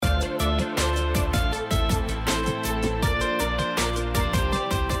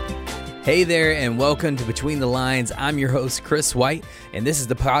Hey there, and welcome to Between the Lines. I'm your host, Chris White, and this is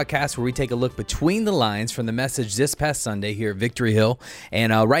the podcast where we take a look between the lines from the message this past Sunday here at Victory Hill.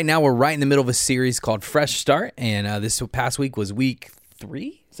 And right now, we're right in the middle of a series called Fresh Start, and this past week was week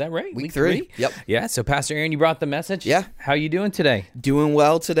 3. Is that right? Week three. Yep. Yeah, so Pastor Aaron, you brought the message? Yeah. How you doing today? Doing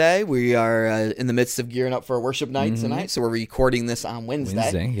well today. We are in the midst of gearing up for a worship night tonight, so we're recording this on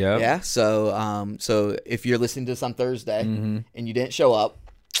Wednesday. Yep. Yeah, so if you're listening to this on Thursday and you didn't show up,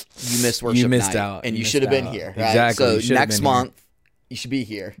 you missed worship night. You missed out. And you should have been here. Right? Exactly. So next month, you should be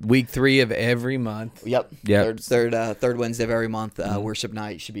here. Week 3 of every month. Yep. Third Wednesday of every month, worship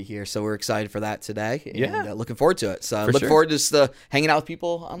night, you should be here. So we're excited for that today. And looking forward to it. So looking forward to just hanging out with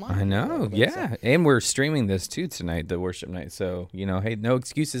people online. I know. Yeah. And we're streaming this too tonight, the worship night. So, hey, no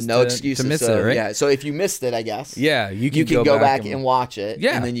excuses to miss it, right? Yeah. So if you missed it, I guess. Yeah. You can go back and watch it.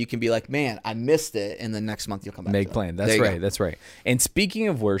 Yeah. And then you can be like, man, I missed it. And then next month you'll come back. Make plans. That's right. That's right. And speaking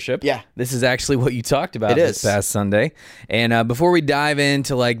of worship, this is actually what you talked about this past Sunday. And before we dive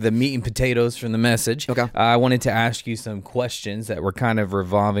into like the meat and potatoes from the message, I wanted to ask you some questions that were kind of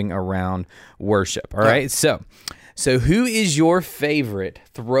revolving around worship. All right. So who is your favorite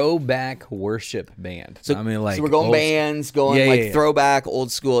throwback worship band? So we're going bands, throwback,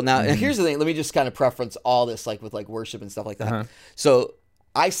 old school. Now, here's the thing. Let me just kind of preference all this with worship and stuff like that. So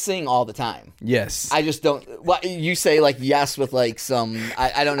I sing all the time. Yes. I just don't. What you say, yes, with some.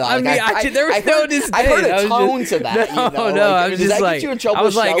 I don't know. I heard a tone to that. No. I was just get you in trouble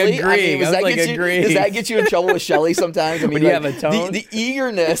with Shelly? Agreeing. Does that get you in trouble with Shelly sometimes? I mean, when you have a tone, the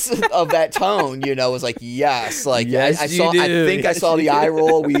eagerness of that tone, was yes. Yes, I think I saw the eye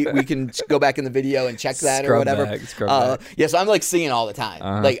roll. We can go back in the video and check that or whatever. Yes, I'm singing all the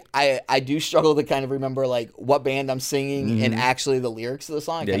time. I do struggle to kind of remember what band I'm singing and actually the lyrics of the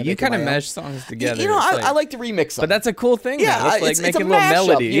song. Yeah, you kind of mesh songs together. I like to remix them. But that's a cool thing. Yeah, it's making a little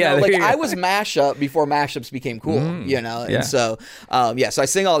melody. I was mashup before mashups became cool. And so so I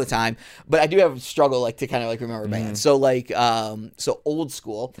sing all the time, but I do have a struggle to kind of remember bands. So so old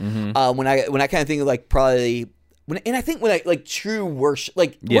school. When I kind of think of probably. When true worship,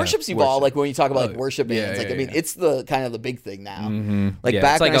 worship's evolved. When you talk about worship bands, it's the kind of the big thing now.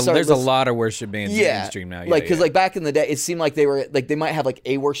 Back when there's a lot of worship bands in the mainstream now. Because back in the day, it seemed like they were they might have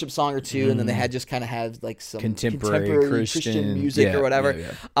a worship song or two, and then they had just kind of have some contemporary Christian music or whatever.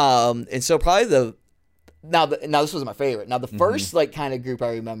 And so probably now this wasn't my favorite. Now the first kind of group I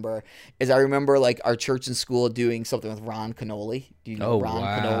remember is our church and school doing something with Ron Canoli. Do you know Ron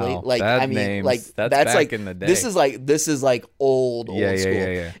Canoli? That's back in the day. This is old school.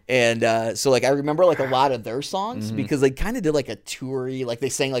 Yeah. And so I remember a lot of their songs because they kind of did a toury, they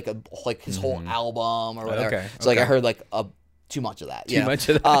sang his whole album or whatever. So I heard too much of that. Much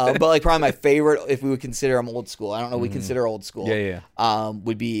of that. But probably my favorite, if we would consider them old school, I don't know, we consider old school.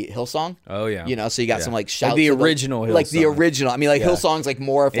 Would be Hillsong. Oh yeah. So you got some shout the original Hillsong. The original. I mean, Hillsong's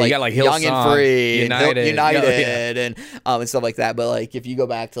more of you got Young and Free, United, and stuff like that. But if you go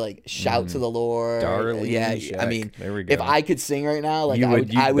back to Shout to the Lord, Darlene, I mean, there we go. if I could sing right now,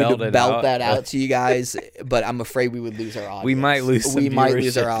 I would belt that out to you guys. But I'm afraid we would lose our audience. We might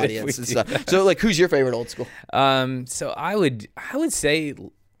lose our audience and stuff. So who's your favorite old school? So I would say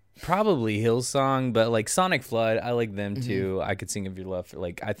probably Hillsong, but Sonic Flood, I like them too. I Could Sing Of Your Love.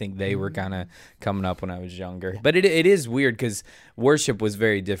 I think they were kind of coming up when I was younger. But it is weird because worship was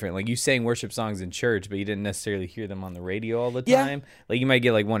very different. You sang worship songs in church, but you didn't necessarily hear them on the radio all the time. You might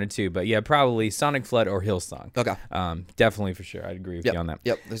get one or two, but probably Sonic Flood or Hillsong. Okay. Definitely for sure. I'd agree with you on that.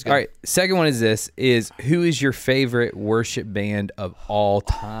 Yep. That's good. All right. Second one is who is your favorite worship band of all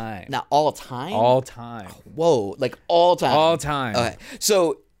time? Now, all time? All time. Whoa. All time? All time. Okay.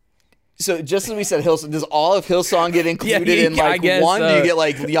 So just as we said, Hillsong, does all of Hillsong get included in one? Do you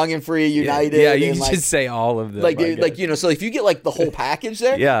get Young and Free, United? Yeah, you can just say all of them. So if you get the whole package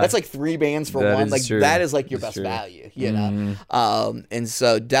there, that's 3 bands for one. That is your best value, know. And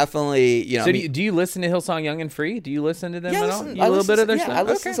so definitely, So do you listen to Hillsong Young and Free? Do you listen to them at all? A little bit of their stuff? I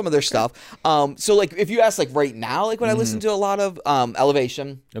listen to some of their stuff. So if you ask right now, what I listen to a lot of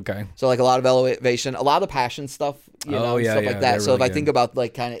Elevation. Okay. So a lot of Elevation, a lot of Passion stuff. Stuff like that. So if I think about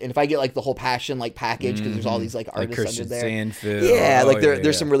kind of, and if I get the whole Passion package, because there's all these artists under there. Sandfield.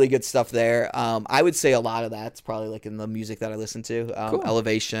 There's some really good stuff there. I would say a lot of that's probably in the music that I listen to. Cool.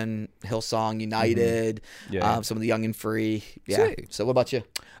 Elevation, Hillsong, United, some of the Young and Free. Yeah. Sweet. So what about you?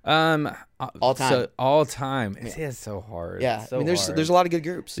 All time. So all time. It's so hard. Yeah. So there's a lot of good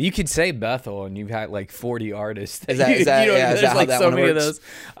groups. You could say Bethel, and you've had 40 artists. Is that how that so one many works? of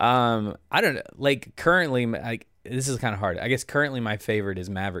those. I don't know. Currently, this is kind of hard. I guess currently my favorite is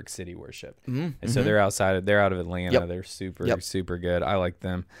Maverick City Worship. Mm-hmm. And so they're out of Atlanta. Yep. They're super good. I like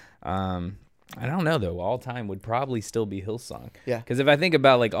them. I don't know though. All time would probably still be Hillsong. Yeah. Because if I think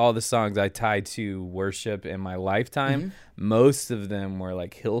about like all the songs I tied to worship in my lifetime, most of them were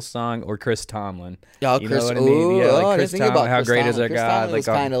like Hillsong or Chris Tomlin. Oh, you Chris, know what I mean? Yeah, like Chris Tomlin. About How Chris great Tomlin. is our Chris God? Tomlin was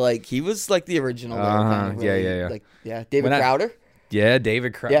kind of like he was like the original. Yeah. David Crowder. Yeah,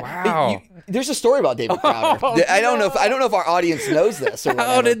 David Crowder. Yeah. Wow. There's a story about David Crowder. I don't know if our audience knows this. Or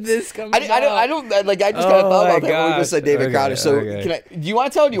How did this come about? I don't like. I just kind of thought about that when we just said David Crowder. So do you want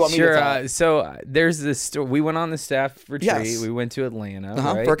to tell? Or do you want me to tell? So there's this story. We went on the staff retreat. Yes. We went to Atlanta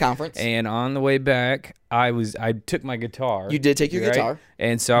right? for a conference. And on the way back, I took my guitar. You did take your guitar.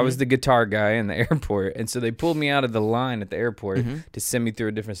 And so I was the guitar guy in the airport. And so they pulled me out of the line at the airport to send me through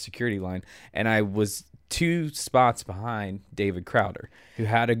a different security line. And I was 2 spots behind David Crowder, who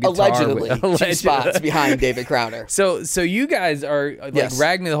had a guitar. Allegedly 2 spots behind David Crowder. So you guys are like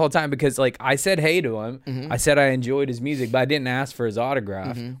ragging me the whole time because like I said hey to him. I said I enjoyed his music, but I didn't ask for his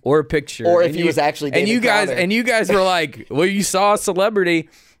autograph or a picture. Or if he was actually David Crowder. And you guys were like, well, you saw a celebrity.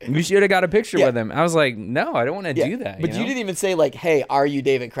 You should have got a picture with him. I was like, no, I don't want to do that. But you didn't even say like, hey, are you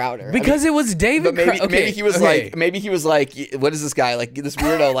David Crowder? Because it was David Crowder. Maybe he was like, what is this guy? Like this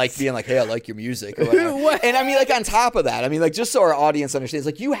weirdo like being like, hey, I like your music or whatever. And I mean, like on top of that, I mean, like just so our audience understands,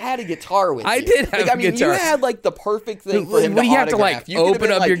 like you had a guitar with you. I did have a guitar. You had like the perfect thing for him to autograph. You have to like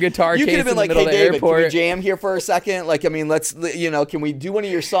open up your guitar case in the middle of the airport. Can we jam here for a second? Like, I mean, let's, can we do one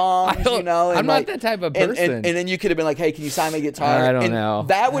of your songs? I'm not that type of person. And then you could have been like, hey, can you sign my guitar? I don't know.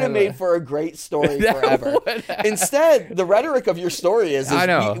 That would have made for a great story forever. Instead, the rhetoric of your story is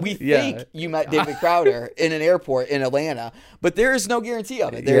we think you met David Crowder in an airport in Atlanta, but there is no guarantee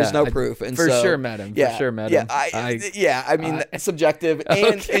of it. There is no proof. And for sure met him. I mean, subjective.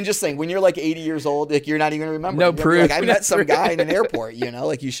 And just saying, when you're like 80 years old, like you're not even gonna remember. No proof. Like, I met some guy in an airport.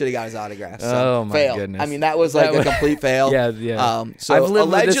 Like you should have got his autograph. So, oh my fail. goodness. I mean, that was like a complete fail. So I've lived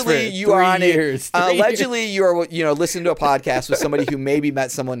allegedly you are on years. Allegedly you are listening to a podcast with somebody who maybe met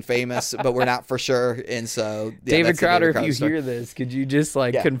someone famous, but we're not for sure. And so David Crowder, if you hear this, could you just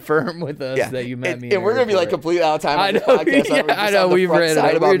confirm with us that you met me? And we're gonna be like completely out of time on this podcast. I know we've read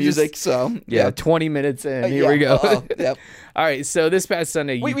about music. So 20 minutes in. Here we go. Yep. All right, so this past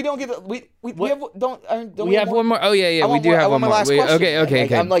Sunday, we don't get we have one more. Oh yeah, we do have one more.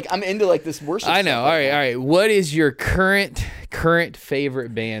 Okay. I'm into like this worship. I know. All right. What is your current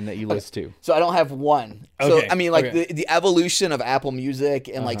favorite band that you listen to? So I don't have one. So I mean, like the evolution of Apple Music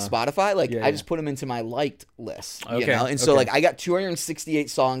and like Spotify, like I just put them into my liked list. You know, and so like I got 268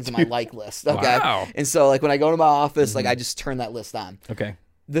 songs in my like list. Okay, wow. And so like when I go to my office, like I just turn that list on. Okay.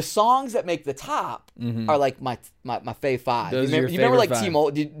 The songs that make the top are like my fave 5. Those you remember like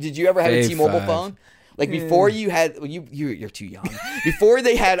T-Mobile? Did you ever have a T-Mobile phone? Like before you had you're too young. Before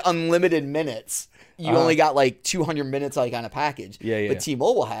they had unlimited minutes, you only got like 200 minutes like on a package. Yeah. But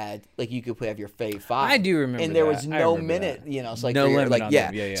T-Mobile had like you could have your fave 5. I do remember. And there was no minute, so like no limit on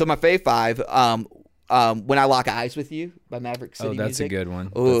them. So my fave 5. When I Lock Eyes with You by Maverick City Music. Music. A good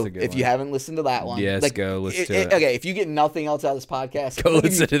one. Ooh, if you haven't listened to that one, yes, go listen to it. Okay, if you get nothing else out of this podcast, go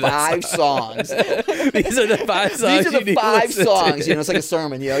listen to 5 songs. These are the 5 songs. These are the 5 songs. It's like a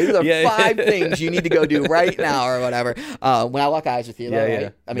sermon. These are the 5 things you need to go do right now or whatever. When I Lock Eyes with You.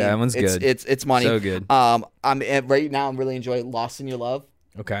 Right? I mean, that one's good. It's money. So good. I'm right now. I'm really enjoying Lost in Your Love.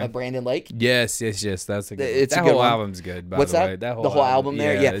 Okay. By Brandon Lake. Yes. That's a good. It's that a good whole one. album's good. By What's the that? way. That whole album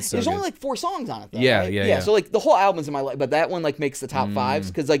there. Yeah. So there's good. only like 4 songs on it. Though, yeah, right? Yeah. So like the whole album's in my life, but that one like makes the top 5s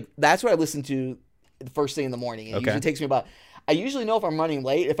because like that's what I listen to the first thing in the morning. It usually takes me about. I usually know if I'm running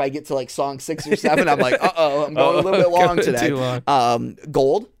late if I get to like song 6 or 7. I'm like, I'm going a little bit long today. Too long.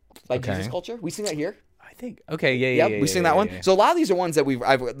 Gold by Jesus Culture. We sing that here. Okay, yeah. We sing that one. So a lot of these are ones that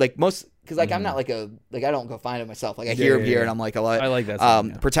I've like most because like I'm not like I don't go find it myself. Like I hear them here and I'm like a lot. I like that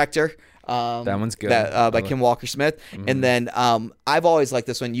song. Protector. That one's good. By Kim Walker Smith. And then I've always liked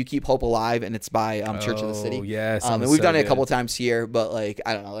this one. You Keep Hope Alive, and it's by Church of the City. Yes. And we've done it a couple times here, but like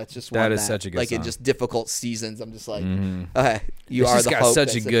I don't know, that's just one that is such a good like song. in just difficult seasons. I'm just like, you are the hope.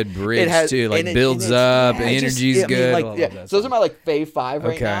 Such a good bridge too. Like builds up, energy's good. So those are my like fave 5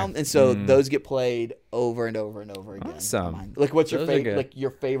 right now, and so those get played over and over and over again. Awesome. Like what's your favorite? Like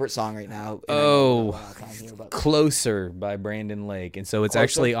your favorite song right now. Closer by Brandon Lake. And so it's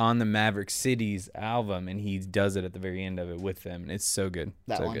actually on the Maverick Cities album, and he does it at the very end of it with them. And it's so good.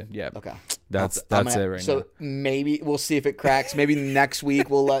 Good. Yeah. Okay. That's it right now. So maybe we'll see if it cracks. Maybe next week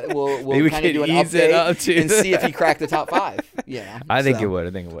we'll kind of do an update and see if he cracked the top 5. Yeah. I think it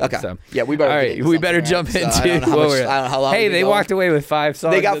would. Okay. So. Yeah, we better. All right, we better jump into. I don't know how long. Hey, they walked away with 5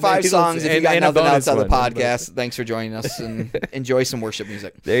 songs. They got 5 songs. If you got nothing else on the podcast, thanks for joining us and enjoy some worship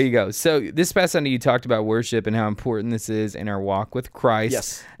music. There you go. So this past Sunday, you talked about worship and how important this is in our walk with Christ.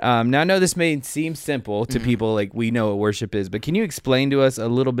 Yes. Now I know this may seem simple to people, like we know what worship is, but can you explain to us a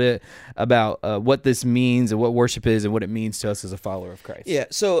little bit about what this means and what worship is and what it means to us as a follower of Christ? Yeah.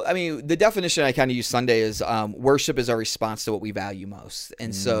 So I mean, the definition I kind of use Sunday is worship is our response to what we value most,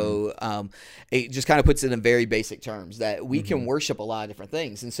 and so it just kind of puts it in very basic terms that we can worship a lot of different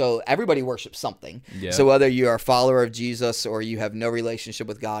things, and so everybody worships something. Yeah. So whether you are a follower of Jesus or you have no relationship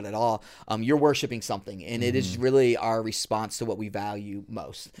with God at all, you're worshiping something, and it is really our response to what we value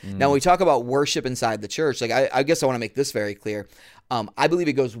most. Now, when we talk about worship inside the church, like I guess I want to make this very clear. I believe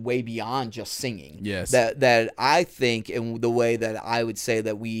it goes way beyond just singing. Yes. That I think, and the way that I would say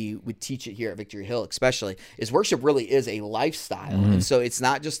that we would teach it here at Victory Hill especially, is worship really is a lifestyle. And so it's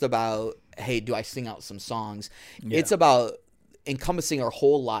not just about, hey, do I sing out some songs? Yeah. It's about encompassing our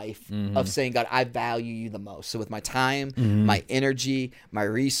whole life of saying, God, I value you the most. So with my time, my energy, my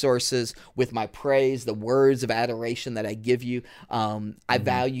resources, with my praise, the words of adoration that I give you, I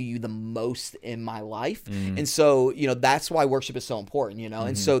value you the most in my life. And so, that's why worship is so important,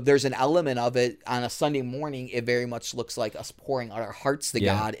 and so there's an element of it on a Sunday morning. It very much looks like us pouring out our hearts to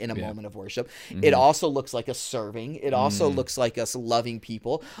God in a moment of worship. It also looks like us serving. It also looks like us loving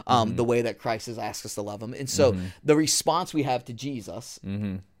people the way that Christ has asked us to love them. And so the response we have to Jesus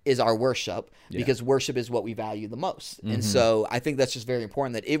is our worship, because worship is what we value the most. And so I think that's just very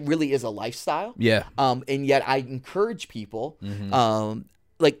important, that it really is a lifestyle. Yeah. And yet I encourage people,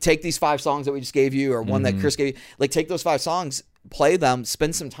 like, take these 5 songs that we just gave you, or one that Chris gave you, like, take those 5 songs, play them,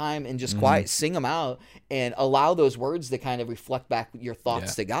 spend some time and just quiet, sing them out, and allow those words to kind of reflect back your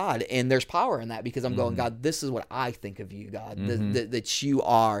thoughts to God. And there's power in that, because I'm going, God, this is what I think of you, God, that you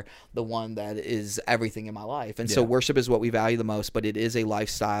are the one that is everything in my life. And so worship is what we value the most, but it is a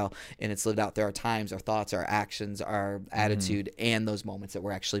lifestyle, and it's lived out there, our times, our thoughts, our actions, our attitude, and those moments that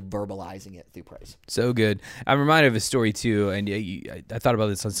we're actually verbalizing it through praise. So good. I'm reminded of a story too, and I thought about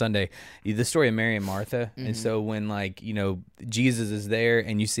this on Sunday, the story of Mary and Martha. And so when, like, Jesus is there,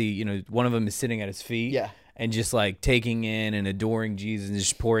 and you see, one of them is sitting at his feet, and just like taking in and adoring Jesus and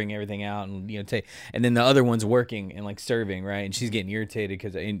just pouring everything out, and and then the other one's working and like serving, right? And she's getting irritated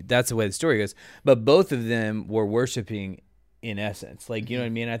because that's the way the story goes. But both of them were worshiping in essence, like, you know what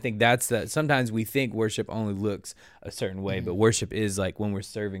I mean? I think that's that. Sometimes we think worship only looks a certain way, but worship is like when we're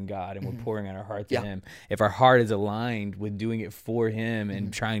serving God and we're pouring out our heart to Him. If our heart is aligned with doing it for Him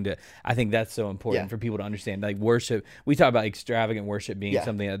and trying to, I think that's so important for people to understand. Like worship, we talk about extravagant worship being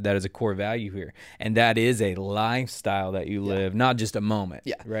something that is a core value here, and that is a lifestyle that you live, not just a moment.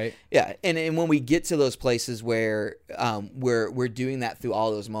 Right. Yeah, and when we get to those places where we're doing that through all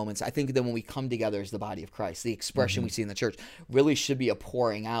those moments, I think that when we come together as the body of Christ, the expression we see in the church really should be a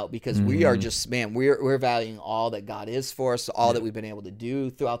pouring out, because we are just, we're valuing all that God is for us, all that we've been able to do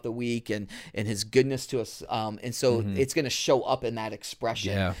throughout the week, and His goodness to us, and so it's going to show up in that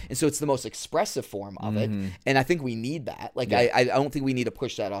expression, and so it's the most expressive form of it, and I think we need that. Like I don't think we need to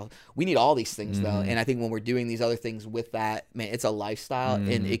push that off. We need all these things though, and I think when we're doing these other things with that, it's a lifestyle,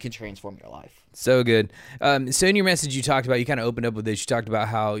 and it can transform your life. So good. So in your message, you talked about, you kind of opened up with this. You talked about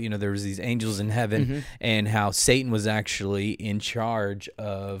how, there was these angels in heaven, and how Satan was actually in charge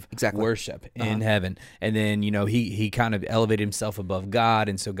of worship in heaven. And then, he kind of elevated himself above God.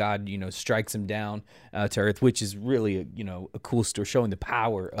 And so God, strikes him down to earth, which is really, a cool story showing the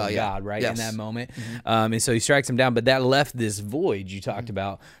power of God, right? In that moment. And so he strikes him down, but that left this void you talked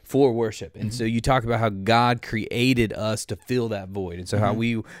about for worship. And so you talk about how God created us to fill that void. And so how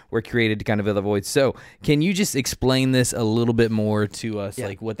we were created to kind of fill the void. So can you just explain this a little bit more to us,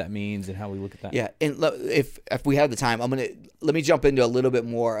 like what that means and how we look at that? Yeah, and if we have the time, let me jump into a little bit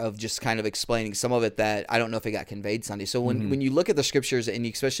more of just kind of explaining some of it that I don't know if it got conveyed Sunday. So when you look at the scriptures, and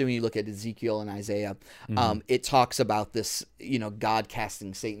especially when you look at Ezekiel and Isaiah, it talks about this, God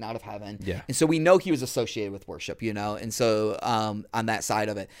casting Satan out of heaven. Yeah. And so we know he was associated with worship, and so on that side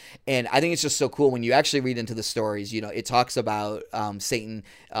of it. And I think it's just so cool when you actually read into the stories, it talks about Satan,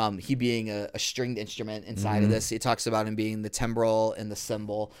 he being a stringed instrument inside of this. It talks about him being the timbrel and the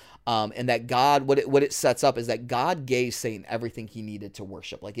cymbal. And that God, what it sets up is that God gave Satan everything he needed to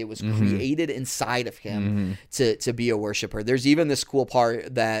worship. Like it was created inside of him to be a worshiper. There's even this cool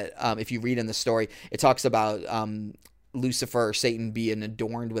part that if you read in the story, it talks about Lucifer or Satan being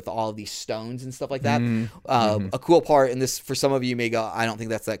adorned with all of these stones and stuff like that. A cool part, and this for some of you may go, I don't think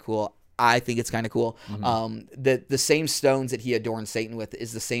that's that cool. I think it's kind of cool. The same stones that he adorned Satan with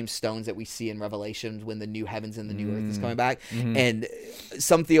is the same stones that we see in Revelation when the new heavens and the new earth is coming back. And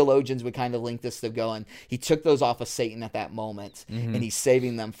some theologians would kind of link this to going, he took those off of Satan at that moment, and he's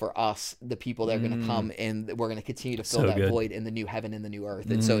saving them for us, the people that are going to come, and we're going to continue to fill that void in the new heaven and the new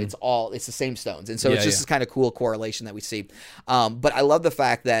earth. And so it's the same stones. And so it's just this kind of cool correlation that we see. But I love the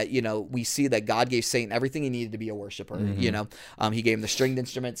fact that, we see that God gave Satan everything he needed to be a worshiper. He gave him the stringed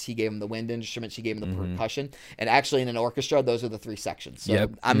instruments, he gave him the wind instruments, he gave him the percussion, and actually in an orchestra those are the 3 sections. So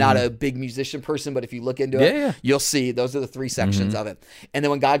I'm not a big musician person, but if you look into it, you'll see those are the 3 sections of it. And then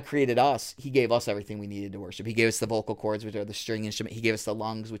when God created us, he gave us everything we needed to worship. He gave us the vocal cords, which are the string instrument. He gave us the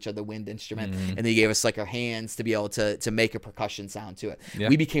lungs, which are the wind instrument, and then he gave us like our hands to be able to make a percussion sound to it.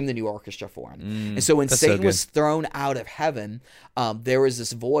 We became the new orchestra for him. And so when Satan was thrown out of heaven, there was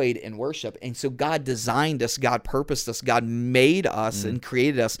this void in worship. And so God designed us, God purposed us, God made us and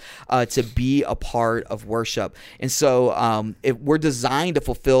created us to be a part of worship. And so we're designed to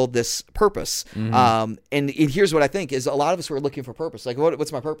fulfill this purpose. And here's what I think is a lot of us were looking for purpose. Like,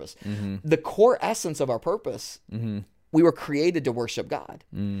 what's my purpose? The core essence of our purpose, we were created to worship God.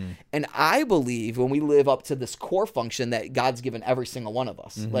 And I believe when we live up to this core function that God's given every single one of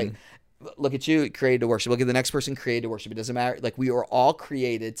us, like, look at you, created to worship. Look at the next person, created to worship. It doesn't matter. Like, we are all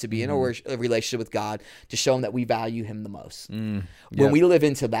created to be in a relationship with God to show him that we value him the most. When we live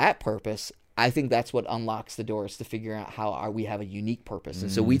into that purpose, I think that's what unlocks the doors to figure out how we have a unique purpose. And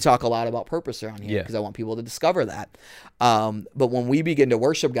so we talk a lot about purpose around here because I want people to discover that. But when we begin to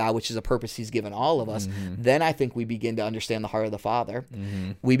worship God, which is a purpose he's given all of us, then I think we begin to understand the heart of the Father.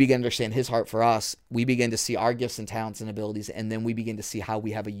 We begin to understand his heart for us. We begin to see our gifts and talents and abilities, and then we begin to see how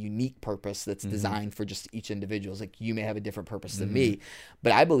we have a unique purpose that's designed for just each individual. It's like you may have a different purpose than me,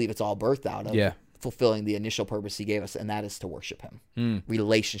 but I believe it's all birthed out of fulfilling the initial purpose he gave us, and that is to worship him,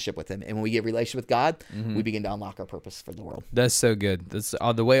 relationship with him. And when we get relationship with God, we begin to unlock our purpose for the world. That's so good. That's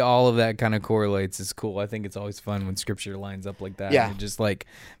the way all of that kind of correlates is cool. I think it's always fun when scripture lines up like that. It just like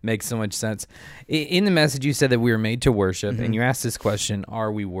makes so much sense. In the message, you said that we were made to worship, and you asked this question,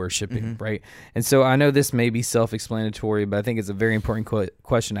 are we worshiping, right? And so I know this may be self-explanatory, but I think it's a very important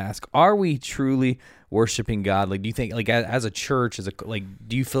question to ask. Are we truly worshiping God? Like, do you think, like, as a church,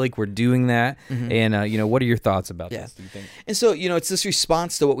 do you feel like we're doing that? And what are your thoughts about this? Do you think? And so, it's this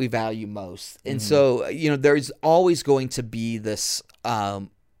response to what we value most. And so, there's always going to be this.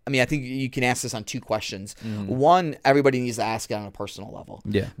 I think you can ask this on 2 questions. One, everybody needs to ask it on a personal level.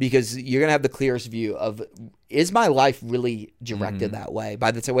 Because you're going to have the clearest view of, is my life really directed that way?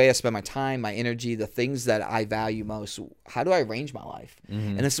 By the way I spend my time, my energy, the things that I value most, how do I arrange my life?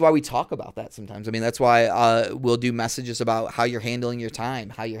 And this is why we talk about that sometimes. I mean, that's why we'll do messages about how you're handling your time,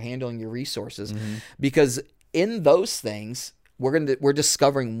 how you're handling your resources. Because in those things, we're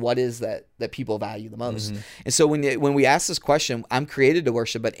discovering what is that people value the most. And so when we ask this question, I'm created to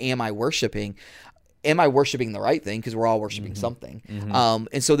worship, but am I worshiping the right thing? Because we're all worshiping something.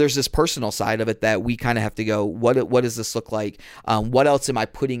 And so there's this personal side of it that we kind of have to go, what does this look like? What else am I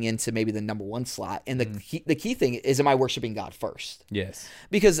putting into maybe the number 1 slot? And the key thing is, am I worshiping God first? Yes.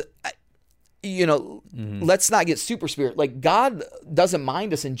 Because let's not get super spirit. Like, God doesn't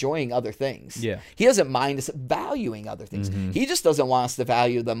mind us enjoying other things. He doesn't mind us valuing other things. He just doesn't want us to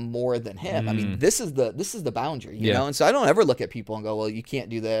value them more than him. I mean, this is the boundary, you know? And so I don't ever look at people and go, well, you can't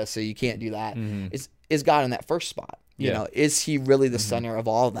do this or you can't do that. Is God in that first spot? You know, is he really the center of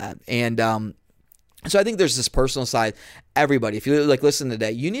all of that? And, so I think there's this personal side. Everybody, if you listen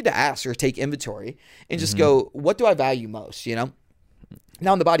today, you need to ask or take inventory and just go, what do I value most?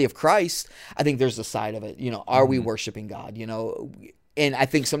 Now, in the body of Christ, I think there's a side of it. Are we worshiping God? And I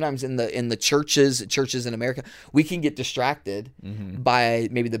think sometimes in the churches in America, we can get distracted by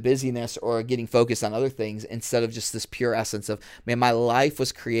maybe the busyness or getting focused on other things instead of just this pure essence of, man, my life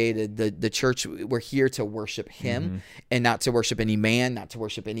was created. The church, we're here to worship him and not to worship any man, not to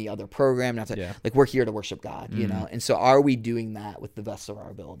worship any other program, we're here to worship God, And so are we doing that with the best of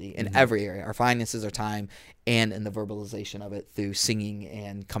our ability in every area, our finances, our time, and in the verbalization of it through singing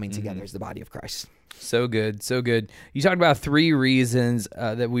and coming together as the body of Christ? So good, so good. You talked about 3 reasons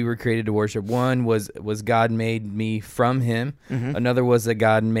that we were created to worship. One was God made me from him. Another was that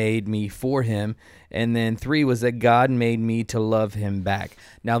God made me for him. And then 3 was that God made me to love him back.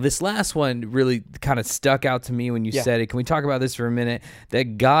 Now, this last one really kind of stuck out to me when you said it. Can we talk about this for a minute?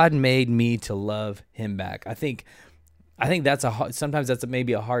 That God made me to love him back. I think I think sometimes that's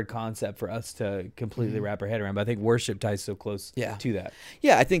maybe a hard concept for us to completely wrap our head around. But I think worship ties so close to that.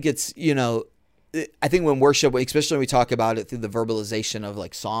 Yeah, I think it's, I think when worship, especially when we talk about it through the verbalization of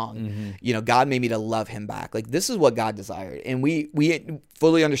like song, God made me to love him back. Like this is what God desired. And we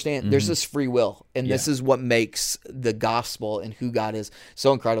fully understand there's this free will. And this is what makes the gospel and who God is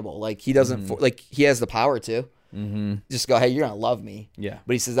so incredible. Like he doesn't, like he has the power to. Just go, hey, you're gonna love me.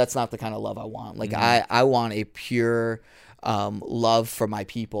 But he says that's not the kind of love I want. Like I want a pure love for my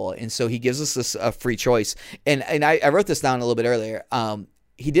people, and so he gives us this free choice. And I wrote this down a little bit earlier.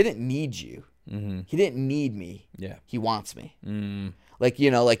 He didn't need you. He didn't need me. He wants me. Like,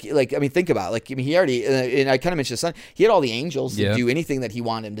 I mean, think about it. Like, I mean, he already, and I kind of mentioned the son, he had all the angels to do anything that he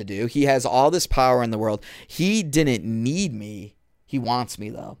wanted him to do. He has all this power in the world. He didn't need me. He wants me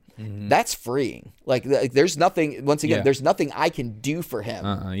though. That's freeing. Like there's nothing, once again, there's nothing I can do for him.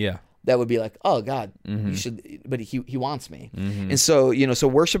 That would be like, oh God, you should, but he wants me. And so, so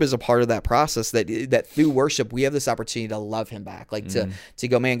worship is a part of that process that through worship, we have this opportunity to love him back. Like to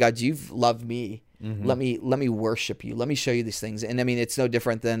go, man, God, you've loved me. Let me worship you. Let me show you these things. And I mean, it's no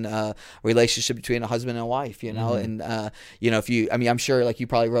different than a relationship between a husband and a wife, and if you, I mean, I'm sure like you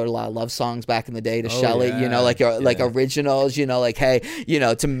probably wrote a lot of love songs back in the day to Shelley, like originals, like, hey,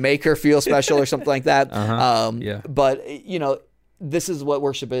 to make her feel special or something like that. But this is what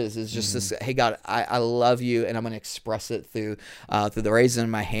worship is just this, hey God, I love you, and I'm going to express it through the raising of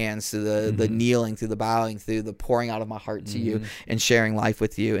my hands, through the kneeling, through the bowing, through the pouring out of my heart to you and sharing life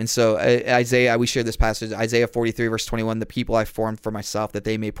with you. And so Isaiah, we share this passage, Isaiah 43 verse 21, the people I formed for myself, that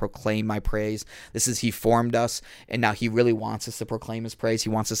they may proclaim my praise. This is, he formed us, and now he really wants us to proclaim his praise. He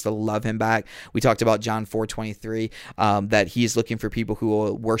wants us to love him back. We talked about John 4:23, that he is looking for people who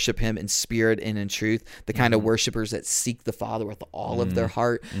will worship him in spirit and in truth, the kind of worshipers that seek the Father with all of their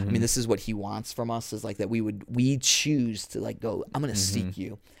heart. I mean, this is what he wants from us, is like that we choose to like go, I'm going to seek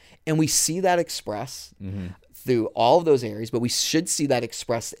you. And we see that express through all of those areas, but we should see that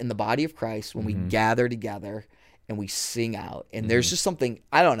expressed in the body of Christ when we gather together and we sing out. And there's just something,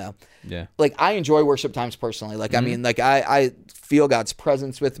 I don't know. Like I enjoy worship times personally. Like, I mean, like I feel God's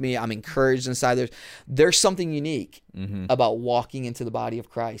presence with me. I'm encouraged inside. There's something unique about walking into the body of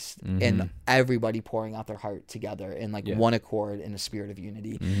Christ and everybody pouring out their heart together in like one accord in a spirit of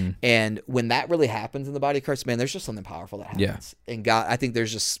unity. And when that really happens in the body of Christ, man, there's just something powerful that happens. And God, I think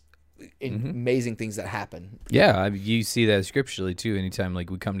there's just amazing things that happen. You see that scripturally too. Anytime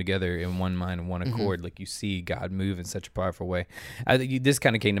like we come together in one mind and one accord, like you see God move in such a powerful way. I think this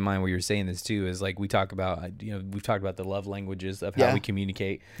kind of came to mind where you were saying this too, is like we talk about, we've talked about the love languages of how we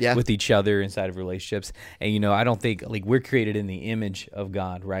communicate with each other inside of relationships. And I don't think like we're created in the image of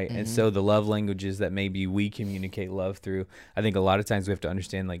God, right? And so the love languages that maybe we communicate love through, I think a lot of times we have to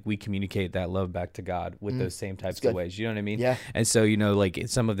understand like we communicate that love back to God with those same types of ways. You know what I mean? And so like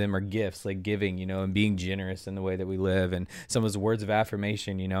some of them are gifts, like giving, and being generous in the way that we live, and some of those words of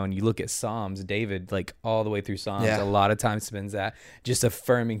affirmation, and you look at Psalms, David, like all the way through Psalms, a lot of times spends that just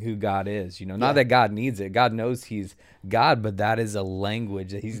affirming who God is, not that God needs it. God knows he's God, but that is a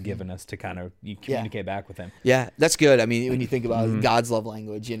language that he's given us to kind of communicate back with him. Yeah, that's good. I mean, when you think about God's love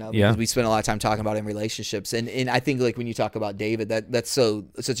language, because we spend a lot of time talking about it in relationships. And I think like when you talk about David, that's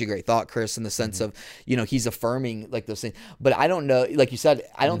such a great thought, Chris, in the sense of, he's affirming like those things. But I don't know, like you said,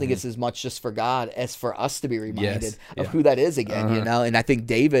 I don't think it's as much just for God as for us to be reminded of who that is again, and I think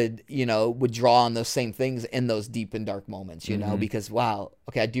David, would draw on those same things in those deep and dark moments, because wow,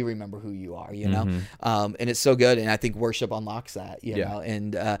 okay, I do remember who you are, and it's so good. And I think worship unlocks that,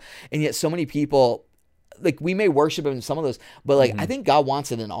 and yet so many people, like we may worship him in some of those, but like I think God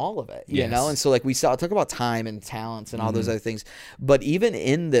wants it in all of it, and so like we talk about time and talents and all those other things, but even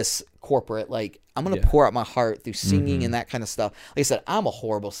in this corporate, like I'm going to pour out my heart through singing and that kind of stuff. Like I said, I'm a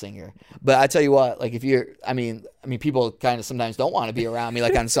horrible singer, but I tell you what, like if you're, I mean, people kind of sometimes don't want to be around me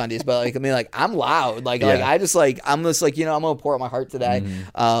like on Sundays, but like, I mean, like I'm loud, like I'm just like, I'm going to pour out my heart today.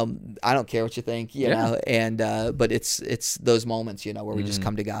 I don't care what you think, you know, and, but it's those moments, where we just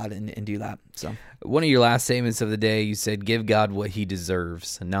come to God and do that. So one of your last statements of the day, you said, give God what he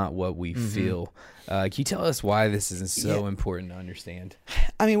deserves, not what we feel. Can you tell us why this is so important to understand?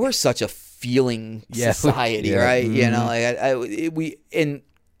 I mean, we're such a feeling society, right?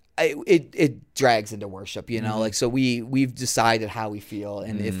 It drags into worship, like, so we've decided how we feel.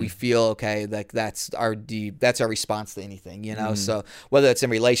 And if we feel okay, like that's our response to anything, so whether it's in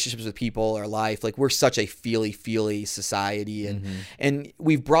relationships with people or life, like we're such a feely society, and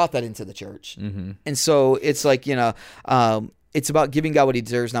we've brought that into the church. And so it's like, it's about giving God what he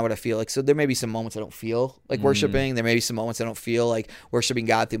deserves, not what I feel like. So there may be some moments I don't feel like worshiping. There may be some moments I don't feel like worshiping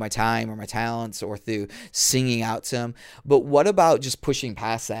God through my time or my talents or through singing out to him. But what about just pushing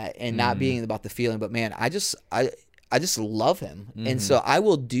past that and not being about the feeling, but man, I just love him. And so I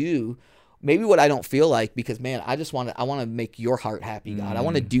will do maybe what I don't feel like, because man, I want to make your heart happy, God. I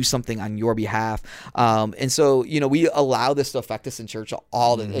want to do something on your behalf. And so, you know, we allow this to affect us in church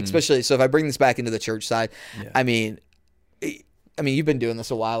all the, especially, so if I bring this back into the church side, I mean, you've been doing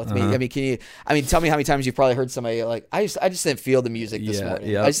this a while with me. I mean, tell me how many times you've probably heard somebody like, I just didn't feel the music this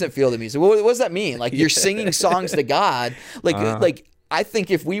morning. I just didn't feel the music. What does that mean? Like you're singing songs to God, like I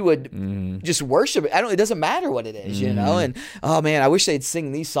think if we would just worship it, it doesn't matter what it is, you know? And, oh man, I wish they'd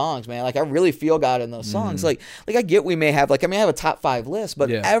sing these songs, man. Like I really feel God in those songs. Like I get, we may have I have a top 5 list,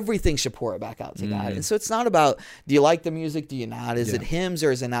 but everything should pour it back out to God. And so it's not about, do you like the music? Do you not? Is it hymns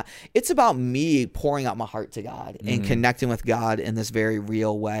or is it not? It's about me pouring out my heart to God and connecting with God in this very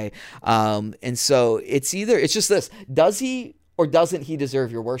real way. And so it's just this, does he or doesn't he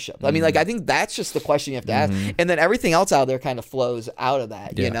deserve your worship? I mean, I think that's just the question you have to ask. And then everything else out there kind of flows out of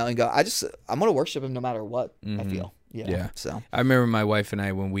that, you know, and go, I'm going to worship him no matter what I feel. You know? So I remember my wife and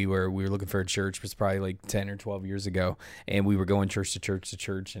I, when we were looking for a church, it was probably like 10 or 12 years ago, and we were going church to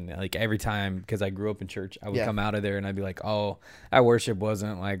church, and like every time, because I grew up in church, I would come out of there and I'd be like, oh, that worship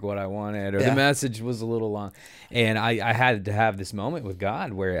wasn't like what I wanted, or the message was a little long. And I had to have this moment with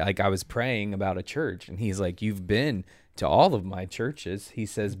God where like I was praying about a church, and he's like, you've been to all of my churches, he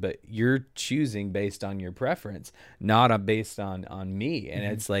says, but you're choosing based on your preference, not based on me. And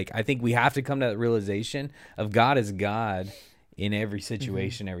it's like, I think we have to come to that realization of God is God in every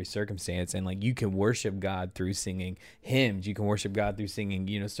situation, every circumstance. And like, you can worship God through singing hymns. You can worship God through singing,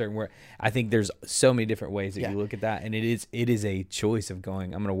 you know, certain words. I think there's so many different ways that you look at that. And it is a choice of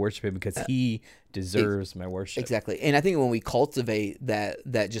going, I'm going to worship him because he deserves my worship. Exactly. And I think when we cultivate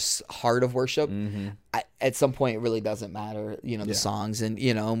that just heart of worship, at some point it really doesn't matter, you know, the songs, and,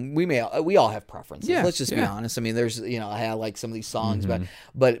 you know, we all have preferences. Let's just be honest. I mean, there's, you know, I like some of these songs,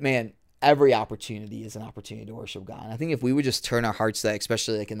 but man, every opportunity is an opportunity to worship God. And I think if we would just turn our hearts to that,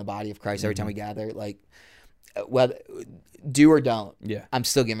 especially like in the body of Christ, every time we gather, like, whether do or don't, I'm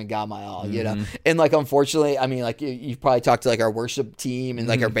still giving God my all, you know? And like, unfortunately, I mean, like you've probably talked to like our worship team and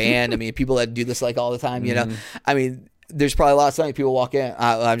like our band. I mean, people that do this like all the time, you know, I mean, there's probably a lot of times people walk in,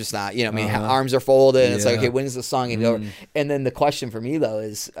 I'm just not, you know, I mean, arms are folded and it's like, okay, when is the song and over? And then the question for me though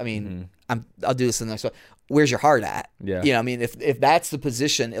is, I mean, I'll do this in the next one. Where's your heart at? You know, I mean, if that's the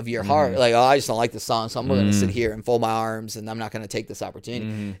position of your heart, like, oh, I just don't like this song, so I'm going to sit here and fold my arms and I'm not going to take this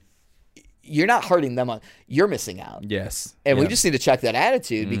opportunity. You're not hurting them. You're missing out. Yes. And we just need to check that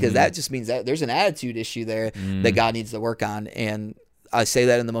attitude, because that just means that there's an attitude issue there that God needs to work on. And I say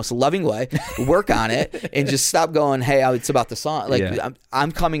that in the most loving way. Work on it and just stop going, hey, it's about the song. Like,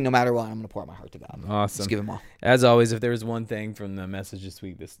 I'm coming no matter what. I'm going to pour my heart to God. Awesome. Just give him all. As always, if there was one thing from the message this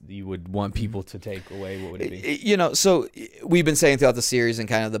week you would want people to take away, what would it be? You know, so we've been saying throughout the series, and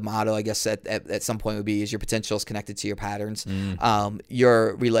kind of the motto, I guess, at some point would be, is your potential is connected to your patterns.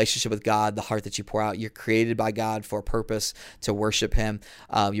 Your relationship with God, the heart that you pour out, you're created by God for a purpose to worship him.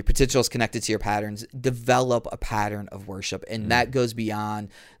 Your potential is connected to your patterns. Develop a pattern of worship. And that goes beyond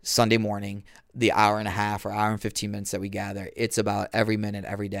Sunday morning, the hour and a half or hour and 15 minutes that we gather. It's about every minute,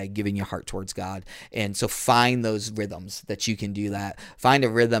 every day, giving your heart towards God. And so find those rhythms that you can do that. Find a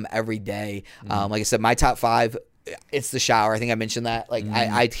rhythm every day. Like I said, my top 5, it's the shower. I think I mentioned that. Like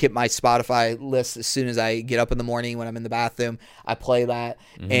I hit my Spotify list as soon as I get up in the morning. When I'm in the bathroom, I play that,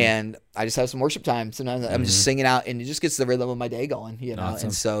 and I just have some worship time. Sometimes I'm just singing out, and it just gets the rhythm of my day going, you know? Awesome.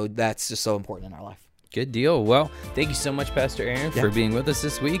 And so that's just so important in our life. Good deal. Well, thank you so much, Pastor Aaron, for being with us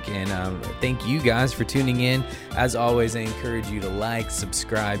this week. And thank you guys for tuning in. As always, I encourage you to like,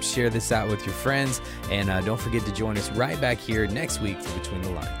 subscribe, share this out with your friends. And don't forget to join us right back here next week for Between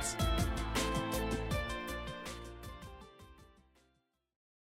the Lines.